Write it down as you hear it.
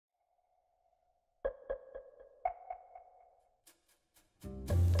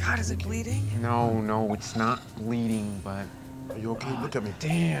God, is it bleeding? No, it's not bleeding, but... Are you okay? Look at me.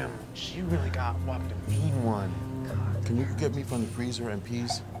 Damn, she really got whopped a mean one. God. Can you get me from the freezer and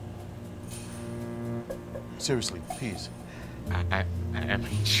peas? Seriously, peas. I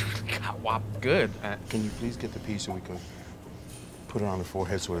mean, she really got whopped good. Can you please get the peas so we can put it on her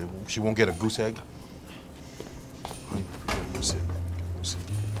forehead so that she won't get a goose egg? Honey, get loose it. Get loose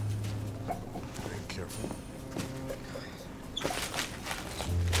it. Very careful.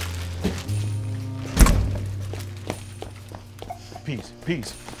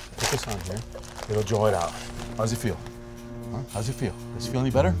 Peas. Put this on here. It'll draw it out. How's it feel? Huh? How's it feel? Does it feel any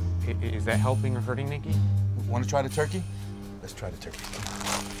better? Is that helping or hurting, Nicky? Want to try the turkey? Let's try the turkey.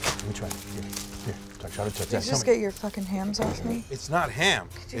 Let me try it. Here. Try the turkey. Could you just get your fucking hands off me? It's not ham.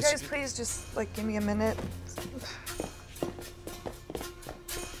 Could you guys please just, like, give me a minute?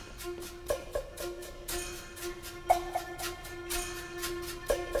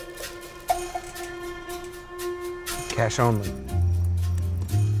 Cash only.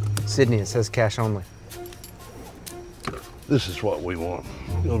 Sydney, it says cash only. This is what we want.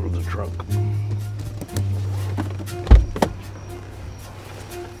 Go to the trunk.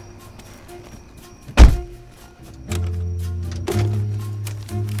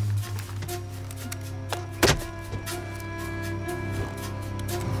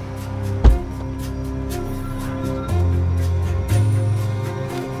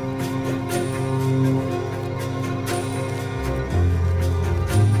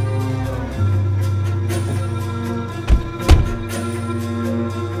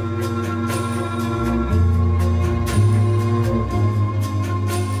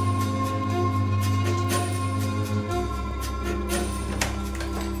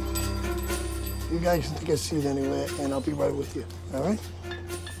 You guys take a seat anyway, and I'll be right with you, all right?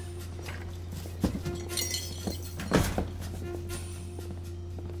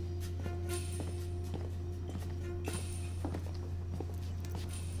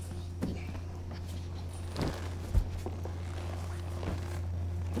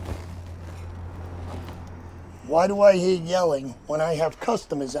 Why do I hear yelling when I have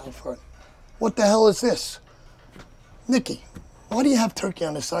customers out front? What the hell is this? Nicky, why do you have turkey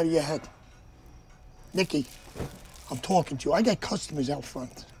on the side of your head? Nicky, I'm talking to you. I got customers out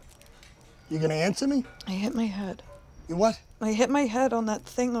front. You gonna answer me? I hit my head. You what? I hit my head on that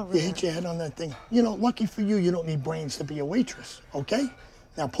thing over there. You hit your head on that thing. You know, lucky for you, you don't need brains to be a waitress, okay?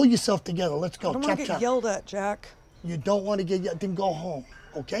 Now pull yourself together. Let's go. I don't want to get yelled at, Jack. You don't want to get yelled, then go home,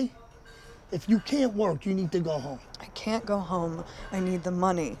 okay? If you can't work, you need to go home. I can't go home. I need the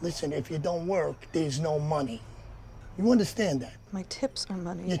money. Listen, if you don't work, there's no money. You understand that? My tips are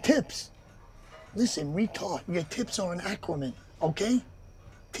money. Your tips? Listen, retard, your tips are an acronym, okay?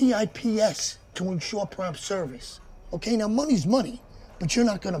 TIPS, to ensure prompt service. Okay, now money's money, but you're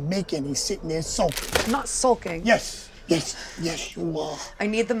not gonna make any sitting there sulking. I'm not sulking. Yes, you are. I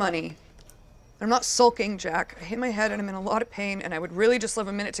need the money. I'm not sulking, Jack. I hit my head and I'm in a lot of pain and I would really just love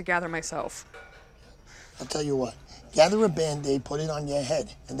a minute to gather myself. I'll tell you what, gather a Band-Aid, put it on your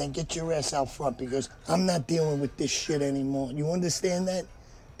head, and then get your ass out front because I'm not dealing with this shit anymore. You understand that?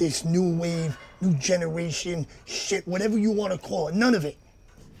 This new wave, new generation, shit, whatever you want to call it, none of it.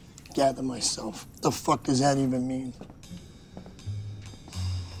 Gather myself. The fuck does that even mean?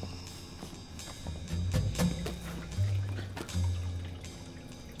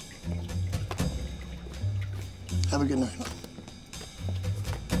 Have a good night.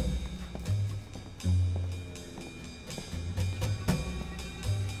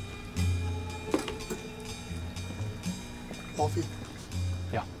 Coffee?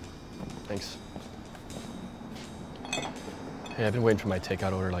 Yeah, thanks. Hey, I've been waiting for my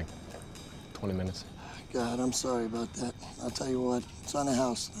takeout order like 20 minutes. God, I'm sorry about that. I'll tell you what, it's on the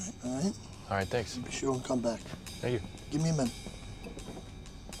house tonight, all right? All right, thanks. Be sure and come back. Thank you. Give me a minute.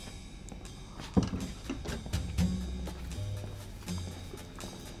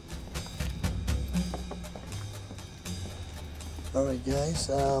 All right, guys,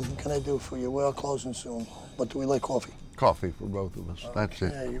 what can I do for you? We're all closing soon, but do we like coffee? Coffee for both of us. That's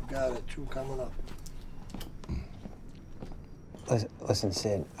it. Yeah, you got it. Two coming up. Listen,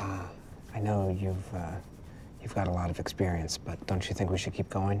 Sid, I know you've got a lot of experience, but don't you think we should keep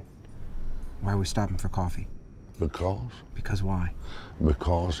going? Why are we stopping for coffee? Because? Because why?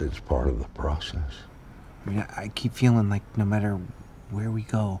 Because it's part of the process. I mean, I keep feeling like no matter where we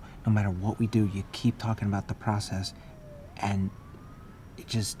go, no matter what we do, you keep talking about the process, and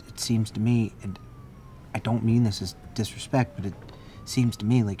it seems to me, and I don't mean this as disrespect, but it seems to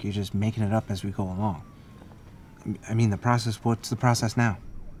me like you're just making it up as we go along. I mean, the process, what's the process now?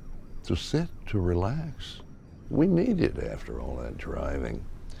 To sit, to relax. We need it after all that driving.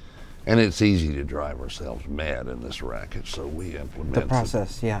 And it's easy to drive ourselves mad in this racket, so we implement The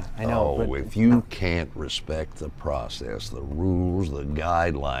process, yeah, I know. Oh, but if you can't respect the process, the rules, the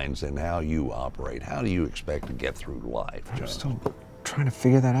guidelines, and how you operate, how do you expect to get through life, John? I'm still trying to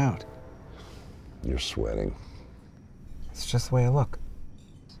figure that out. You're sweating. It's just the way I look.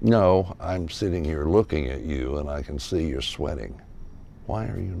 No, I'm sitting here looking at you, and I can see you're sweating. Why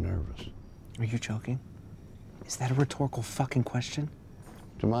are you nervous? Are you joking? Is that a rhetorical fucking question?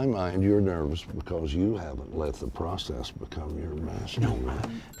 To my mind, you're nervous because you haven't let the process become your master. No,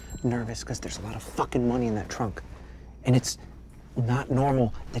 I'm nervous because there's a lot of fucking money in that trunk. And it's not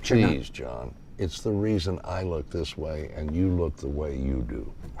normal that you're Please, John. It's the reason I look this way and you look the way you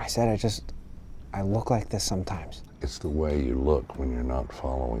do. I said I look like this sometimes. It's the way you look when you're not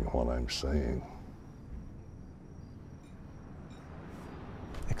following what I'm saying.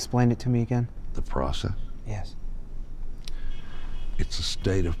 Explain it to me again. The process? Yes. It's a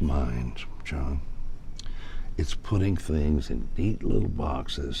state of mind, John. It's putting things in neat little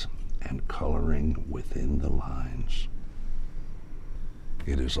boxes and coloring within the lines.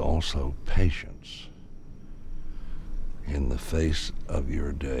 It is also patience in the face of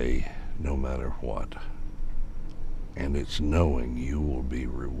your day, no matter what. And it's knowing you will be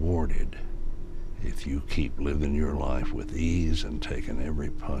rewarded if you keep living your life with ease and taking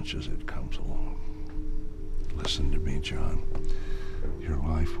every punch as it comes along. Listen to me, John. Your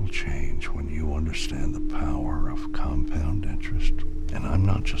life will change when you understand the power of compound interest. And I'm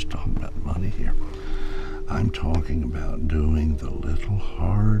not just talking about money here. I'm talking about doing the little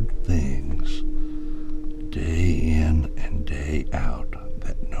hard things day in and day out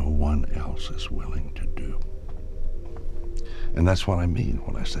that no one else is willing to do. And that's what I mean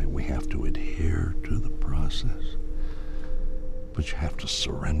when I say we have to adhere to the process. But you have to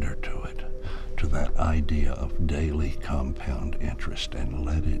surrender to it, to that idea of daily compound interest, and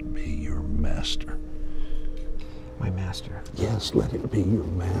let it be your master. My master? Yes, let it be your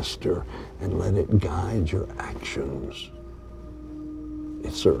master, and let it guide your actions.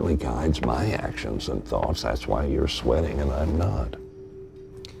 It certainly guides my actions and thoughts. That's why you're sweating and I'm not.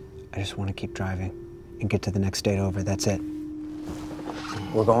 I just want to keep driving and get to the next state over. That's it.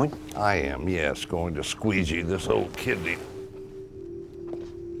 We're going? I am, yes, going to squeegee this old kidney.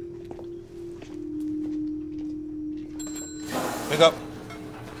 Pick up.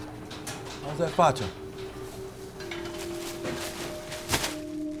 How's that facha?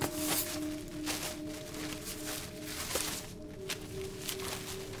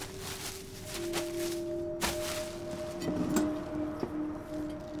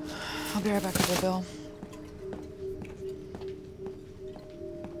 I'll be right back with the bill.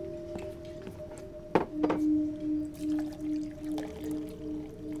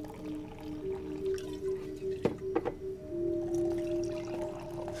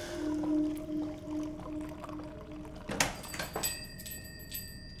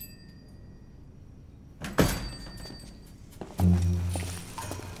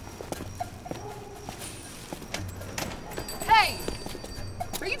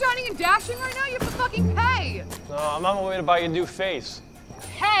 Dashing right now? You have to fucking pay! No, I'm on my way to buy you a new face.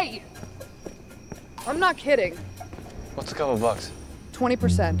 Hey! I'm not kidding. What's a couple bucks?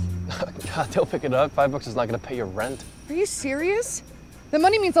 20%. God, they'll pick it up. $5 is not gonna pay your rent. Are you serious? The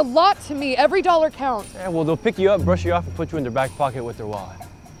money means a lot to me. Every dollar counts. Yeah, well, they'll pick you up, brush you off, and put you in their back pocket with their wallet.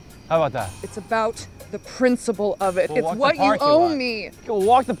 How about that? It's about the principle of it. Well, it's what you owe me. Go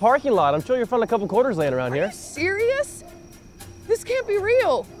walk the parking lot. I'm sure you'll find a couple quarters laying around here. Are you serious? This can't be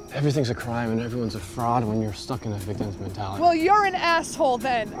real. Everything's a crime and everyone's a fraud when you're stuck in a victim's mentality. Well, you're an asshole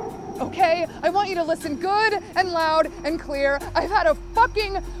then, okay? I want you to listen good and loud and clear. I've had a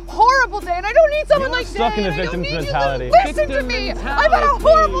fucking horrible day and I don't need someone like stuck in a Dane. victim's mentality. Listen to me. I've had a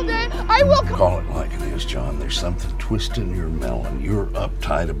horrible day. I will Call it like it is, John. There's something twisting your melon. You're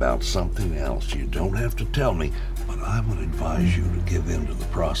uptight about something else. You don't have to tell me, but I would advise you to give in to the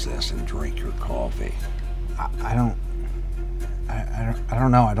process and drink your coffee. I don't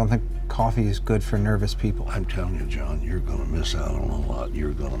know. I don't think coffee is good for nervous people. I'm telling you, John, you're going to miss out on a lot.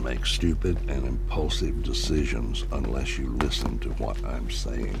 You're going to make stupid and impulsive decisions unless you listen to what I'm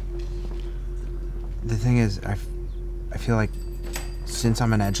saying. The thing is, I feel like since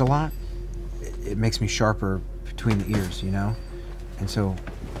I'm on edge a lot, it makes me sharper between the ears, you know? And so,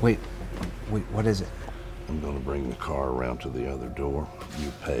 wait, what is it? I'm going to bring the car around to the other door. You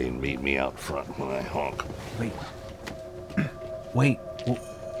pay and meet me out front when I honk. Wait,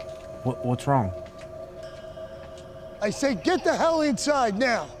 what's wrong? I say get the hell inside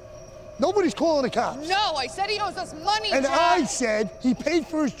now. Nobody's calling the cops. No, I said he owes us money, And Jack. I said he paid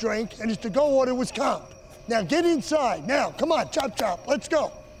for his drink and his to-go order was comped. Now get inside. Now, come on, chop chop, let's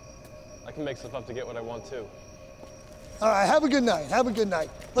go. I can make stuff up to get what I want too. All right, have a good night. Have a good night.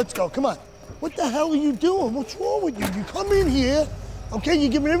 Let's go. Come on. What the hell are you doing? What's wrong with you? You come in here, okay?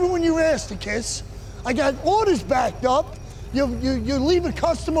 You're giving everyone your ass to kiss. I got orders backed up. You leave a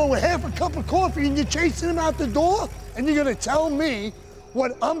customer with half a cup of coffee and you're chasing him out the door, and you're gonna tell me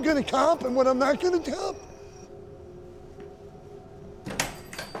what I'm gonna comp and what I'm not gonna comp?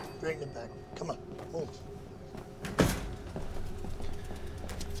 Bring it back. Come on. Move.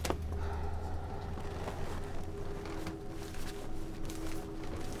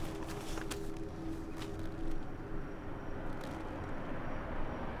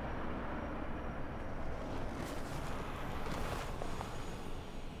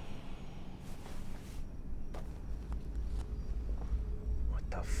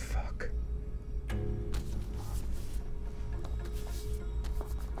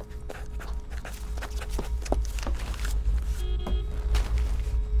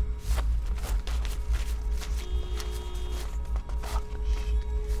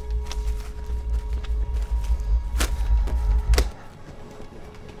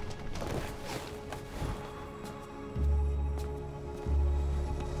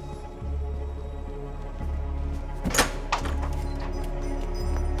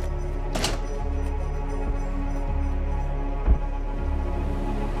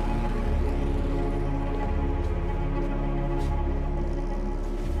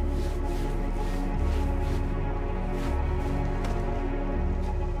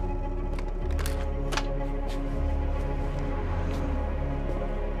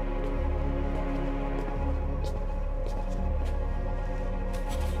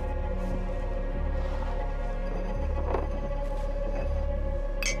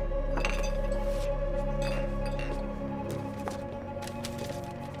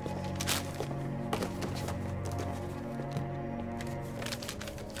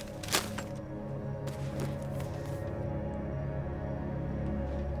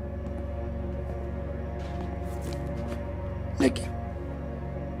 Nicky,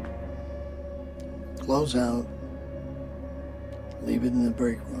 close out, leave it in the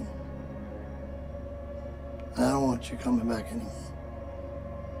break room. I don't want you coming back anymore.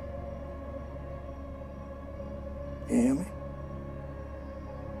 You hear me?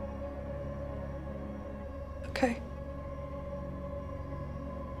 Okay.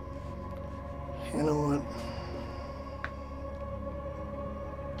 You know what?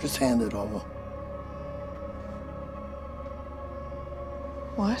 Just hand it over.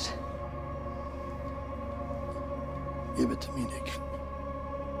 What? Give it to me, Nick.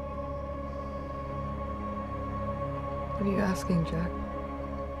 What are you asking, Jack?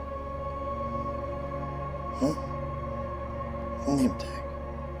 Huh? Name tag.